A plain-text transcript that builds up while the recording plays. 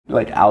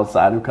like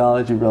outside of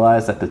college, you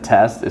realize that the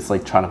test is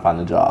like trying to find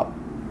a job.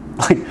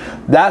 Like,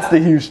 that's the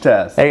huge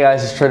test. Hey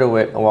guys, it's Trey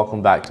DeWitt and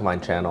welcome back to my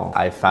channel.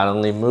 I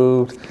finally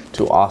moved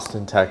to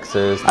Austin,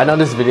 Texas. I know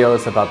this video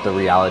is about the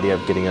reality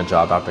of getting a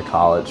job after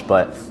college,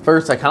 but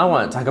first I kind of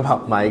want to talk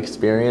about my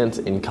experience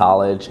in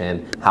college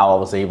and how I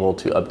was able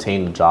to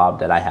obtain the job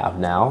that I have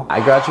now.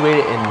 I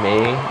graduated in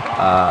May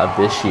of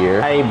this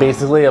year. I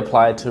basically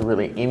applied to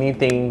really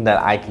anything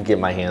that I could get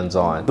my hands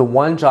on. The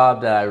one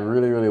job that I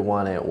really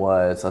wanted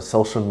was a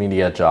social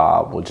media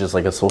job, which is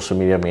like a social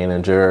media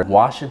manager.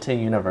 Washington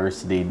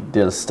University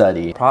did a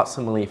study.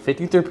 Approximately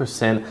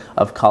 53%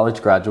 of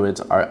college graduates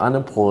are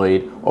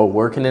unemployed or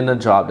working in a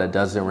job that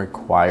doesn't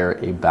require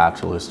a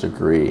bachelor's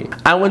degree.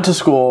 I went to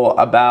school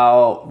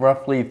about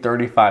roughly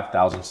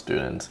 35,000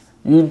 students.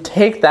 You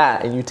take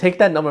that and you take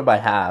that number by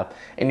half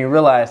and you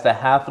realize that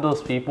half of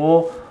those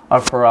people are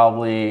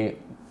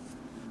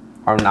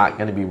not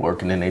going to be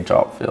working in a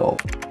job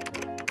field.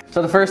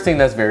 So the first thing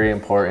that's very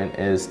important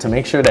is to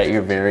make sure that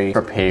you're very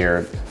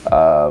prepared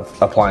of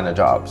applying to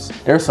jobs.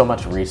 There's so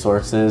much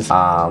resources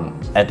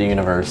at the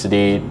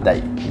university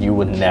that you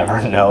would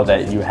never know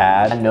that you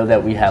had. I know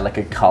that we had like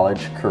a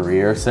college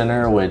career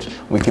center, which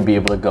we could be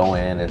able to go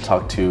in and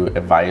talk to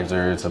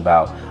advisors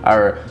about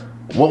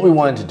what we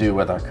wanted to do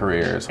with our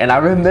careers. And I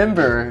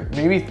remember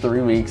maybe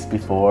 3 weeks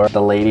before,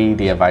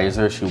 the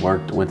advisor, she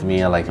worked with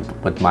me like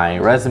with my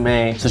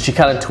resume. So she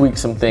kind of tweaked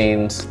some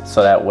things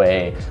so that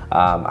way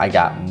I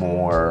got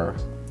more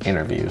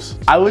interviews.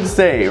 I would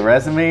say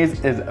resumes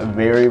is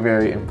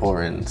very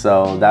important.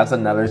 So that's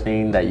another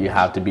thing that you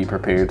have to be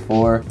prepared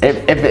for.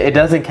 If it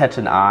doesn't catch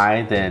an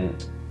eye, then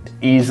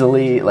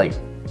easily like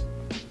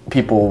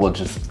people will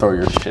just throw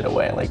your shit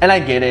away. Like, and I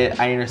get it,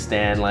 I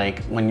understand,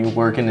 like when you're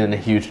working in a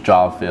huge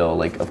job field,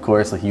 like of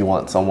course like you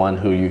want someone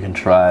who you can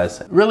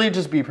trust. Really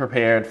just be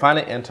prepared, find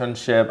an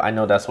internship. I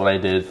know that's what I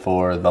did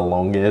for the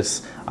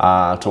longest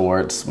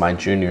towards my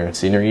junior and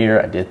senior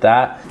year. I did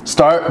that.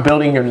 Start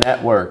building your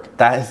network.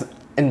 That is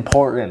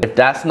important. If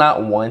that's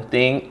not one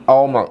thing,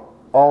 oh my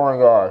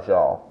gosh,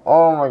 y'all.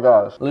 Oh my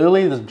gosh.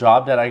 Literally, this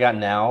job that I got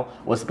now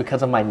was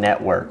because of my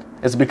network.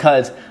 It's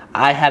because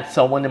I had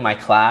someone in my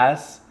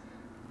class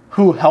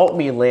who helped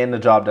me land the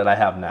job that I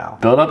have now.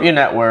 Build up your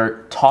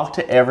network, talk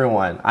to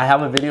everyone. I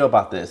have a video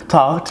about this.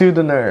 Talk to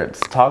the nerds,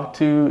 talk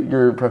to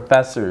your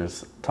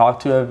professors,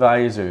 talk to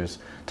advisors,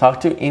 talk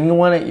to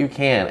anyone that you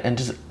can and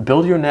just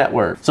build your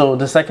network. So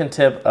the second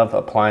tip of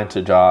applying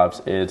to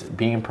jobs is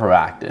being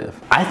proactive.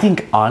 I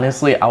think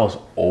honestly, I was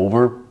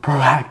over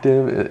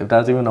proactive, if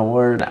that's even a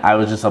word. I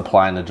was just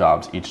applying to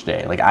jobs each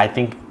day. Like I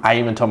think I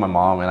even told my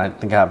mom, and I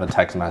think I have a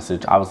text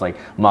message. I was like,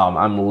 Mom,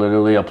 I'm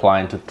literally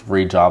applying to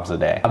 3 jobs a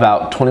day.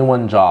 About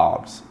 21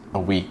 jobs a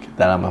week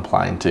that I'm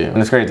applying to. And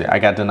it's crazy, I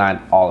got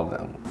denied all of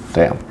them.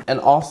 Damn.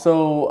 And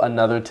also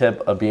another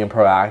tip of being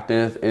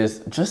proactive is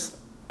just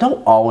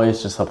don't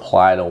always just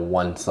apply to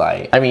one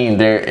site. I mean,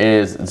 there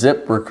is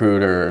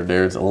ZipRecruiter,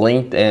 there's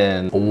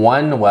LinkedIn.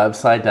 One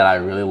website that I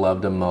really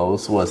loved the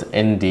most was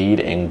Indeed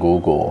and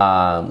Google.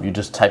 You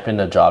just type in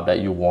the job that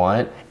you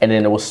want and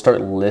then it will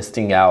start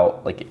listing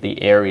out like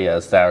the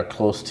areas that are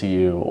close to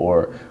you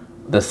or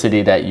the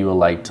city that you would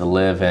like to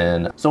live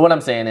in. So what I'm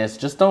saying is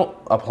just don't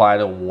apply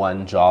to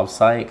one job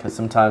site because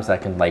sometimes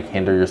that can like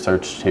hinder your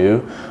search too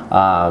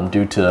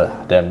due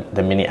to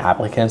the many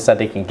applicants that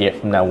they can get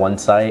from that one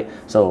site.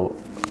 So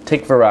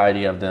take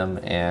variety of them,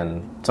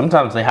 and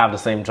sometimes they have the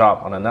same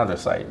job on another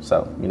site,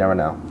 so you never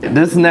know.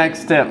 This next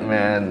step,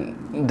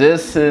 man,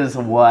 this is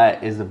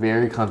what is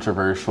very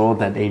controversial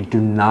that they do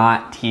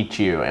not teach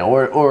you,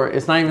 or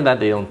it's not even that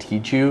they don't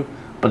teach you,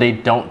 but they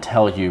don't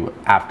tell you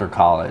after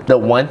college. The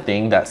one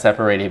thing that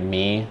separated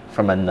me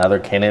from another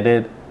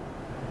candidate,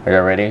 are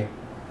you ready,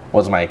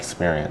 was my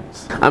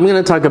experience. I'm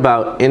gonna talk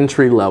about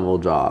entry-level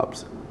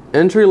jobs.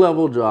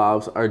 Entry-level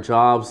jobs are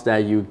jobs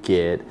that you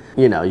get,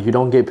 you know, you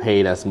don't get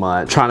paid as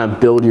much, trying to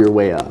build your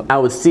way up. I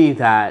would see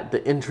that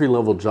the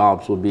entry-level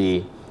jobs would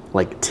be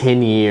like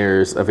 10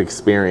 years of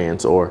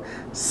experience or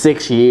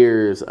 6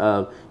 years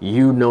of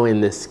you knowing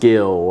this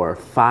skill or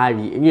 5,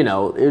 you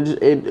know,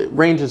 it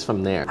ranges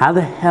from there. How the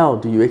hell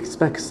do you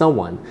expect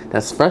someone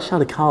that's fresh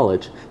out of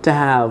college to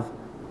have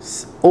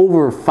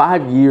over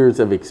 5 years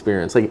of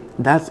experience? Like,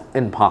 that's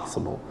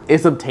impossible.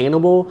 It's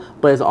obtainable,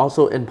 but it's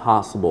also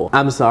impossible.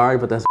 I'm sorry,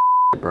 but that's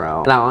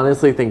bro. And I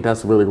honestly think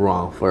that's really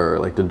wrong for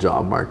like the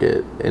job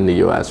market in the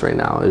US right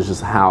now. It's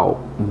just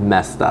how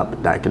messed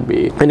up that could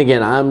be. And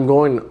again, I'm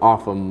going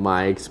off of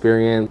my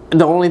experience.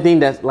 The only thing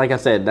that, like I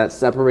said, that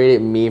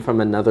separated me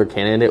from another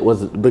candidate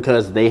was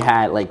because they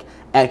had like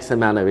X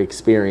amount of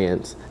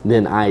experience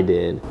than I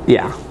did.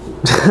 Yeah.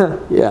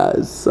 Yeah,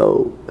 it's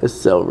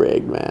so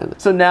rigged, man.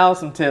 So now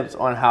some tips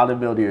on how to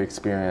build your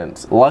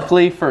experience.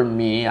 Luckily for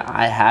me,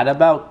 I had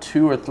about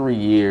 2 or 3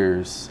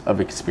 years of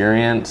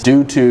experience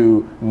due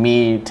to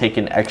me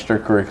taking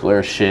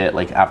extracurricular shit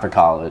like after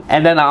college.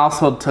 And then I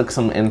also took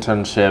some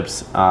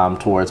internships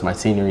towards my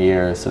senior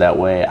year so that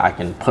way I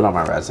can put on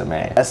my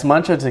resume. As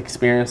much as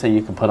experience that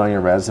you can put on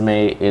your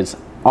resume is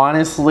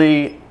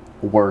honestly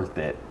worth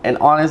it. And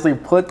honestly,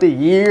 put the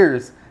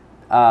years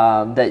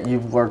that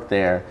you've worked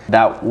there.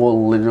 That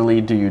will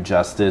literally do you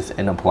justice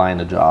in applying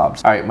to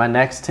jobs. All right, my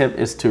next tip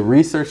is to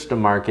research the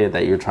market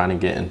that you're trying to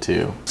get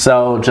into.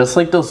 So just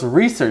like those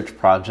research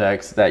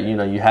projects that you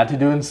had to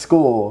do in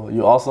school,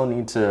 you also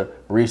need to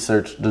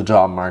research the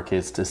job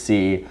markets to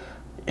see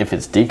if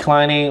it's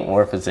declining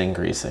or if it's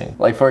increasing.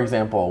 Like for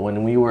example,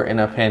 when we were in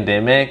a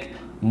pandemic,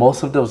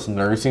 most of those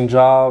nursing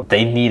jobs,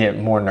 they needed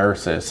more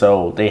nurses.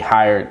 So they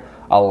hired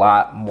a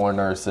lot more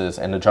nurses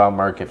and the job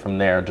market from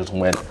there just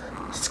went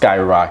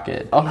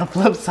skyrocket. On the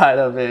flip side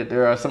of it,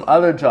 there are some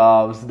other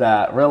jobs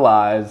that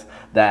realize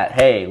that,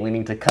 hey, we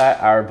need to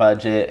cut our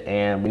budget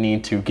and we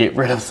need to get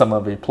rid of some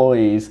of the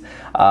employees.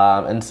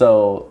 And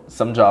so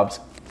some jobs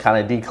kind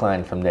of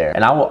decline from there.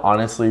 And I will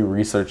honestly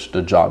research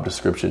the job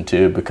description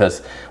too,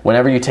 because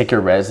whenever you take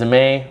your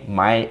resume,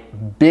 my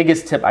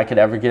biggest tip I could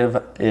ever give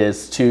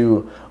is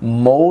to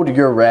mold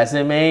your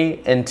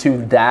resume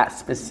into that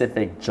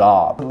specific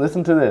job.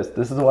 Listen to this.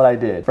 This is what I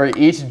did. For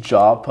each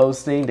job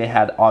posting, they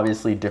had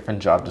obviously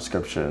different job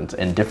descriptions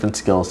and different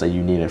skills that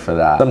you needed for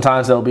that.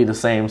 Sometimes they'll be the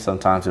same,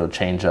 sometimes it'll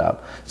change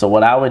up. So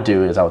what I would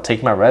do is I would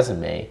take my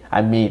resume.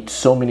 I made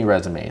so many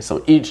resumes.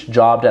 So each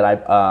job that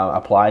I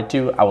applied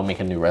to, I would make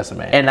a new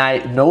resume. And I,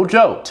 no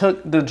joke,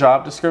 took the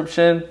job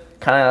description,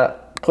 kind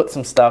of put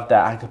some stuff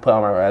that I could put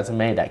on my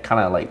resume that kind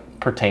of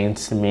like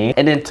pertains to me,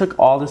 and then took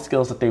all the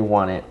skills that they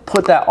wanted,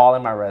 put that all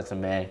in my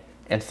resume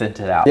and sent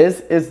it out.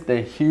 This is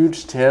the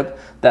huge tip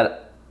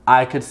that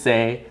I could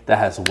say that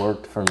has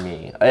worked for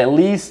me, at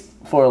least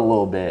for a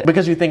little bit.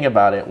 Because you think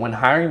about it, when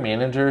hiring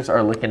managers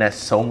are looking at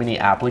so many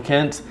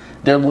applicants,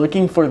 they're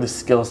looking for the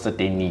skills that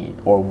they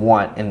need or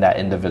want in that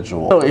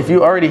individual. So if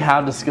you already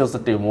have the skills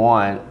that they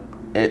want,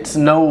 it's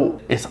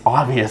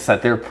obvious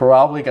that they're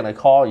probably gonna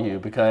call you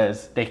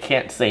because they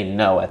can't say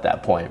no at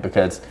that point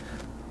because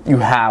you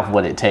have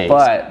what it takes.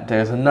 But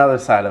there's another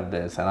side of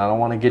this, and I don't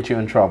want to get you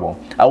in trouble.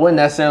 I wouldn't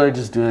necessarily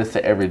just do this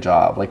to every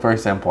job. Like for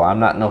example, I'm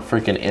not no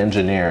freaking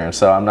engineer,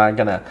 so I'm not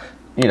gonna,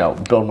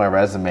 build my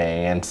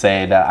resume and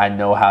say that I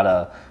know how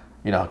to,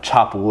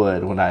 chop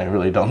wood when I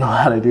really don't know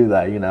how to do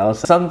that,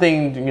 So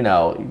something, you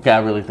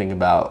gotta really think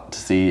about to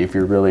see if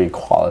you're really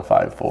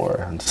qualified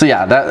for. So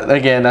yeah,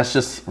 that's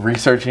just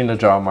researching the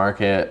job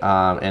market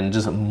and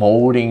just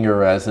molding your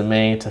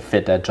resume to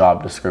fit that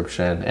job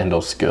description and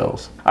those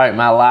skills. All right,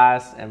 my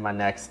last and my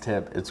next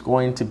tip is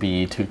going to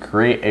be to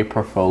create a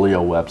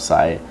portfolio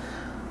website.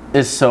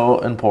 Is so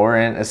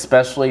important,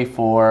 especially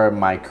for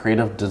my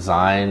creative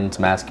designs,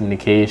 mass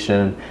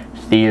communication,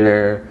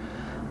 theater,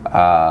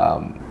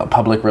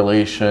 public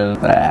relations.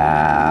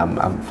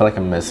 I feel like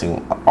I'm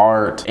missing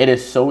art. It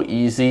is so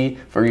easy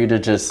for you to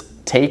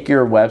just take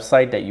your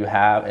website that you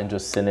have and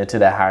just send it to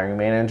the hiring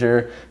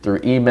manager through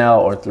email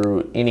or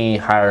through any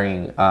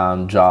hiring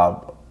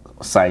job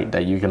site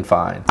that you can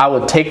find. I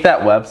would take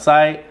that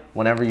website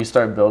whenever you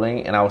start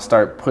building, and I will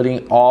start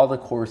putting all the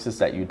courses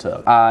that you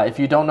took. If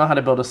you don't know how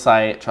to build a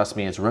site, trust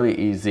me, it's really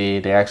easy.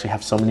 They actually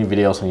have so many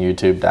videos on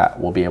YouTube that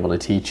will be able to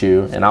teach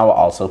you, and I will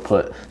also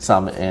put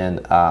some in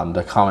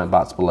the comment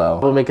box below.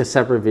 I will make a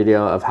separate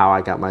video of how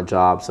I got my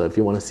job, so if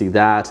you want to see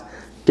that,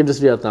 give this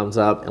video a thumbs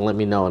up and let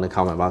me know in the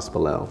comment box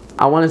below.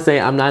 I want to say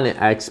I'm not an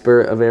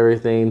expert of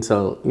everything,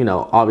 so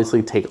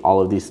obviously take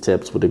all of these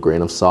tips with a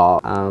grain of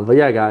salt. But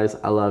yeah guys,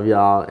 I love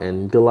y'all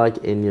and good luck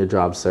in your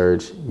job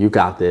search. You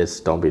got this,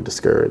 don't be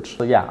discouraged.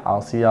 So yeah,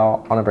 I'll see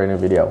y'all on a brand new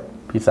video.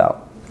 Peace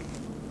out.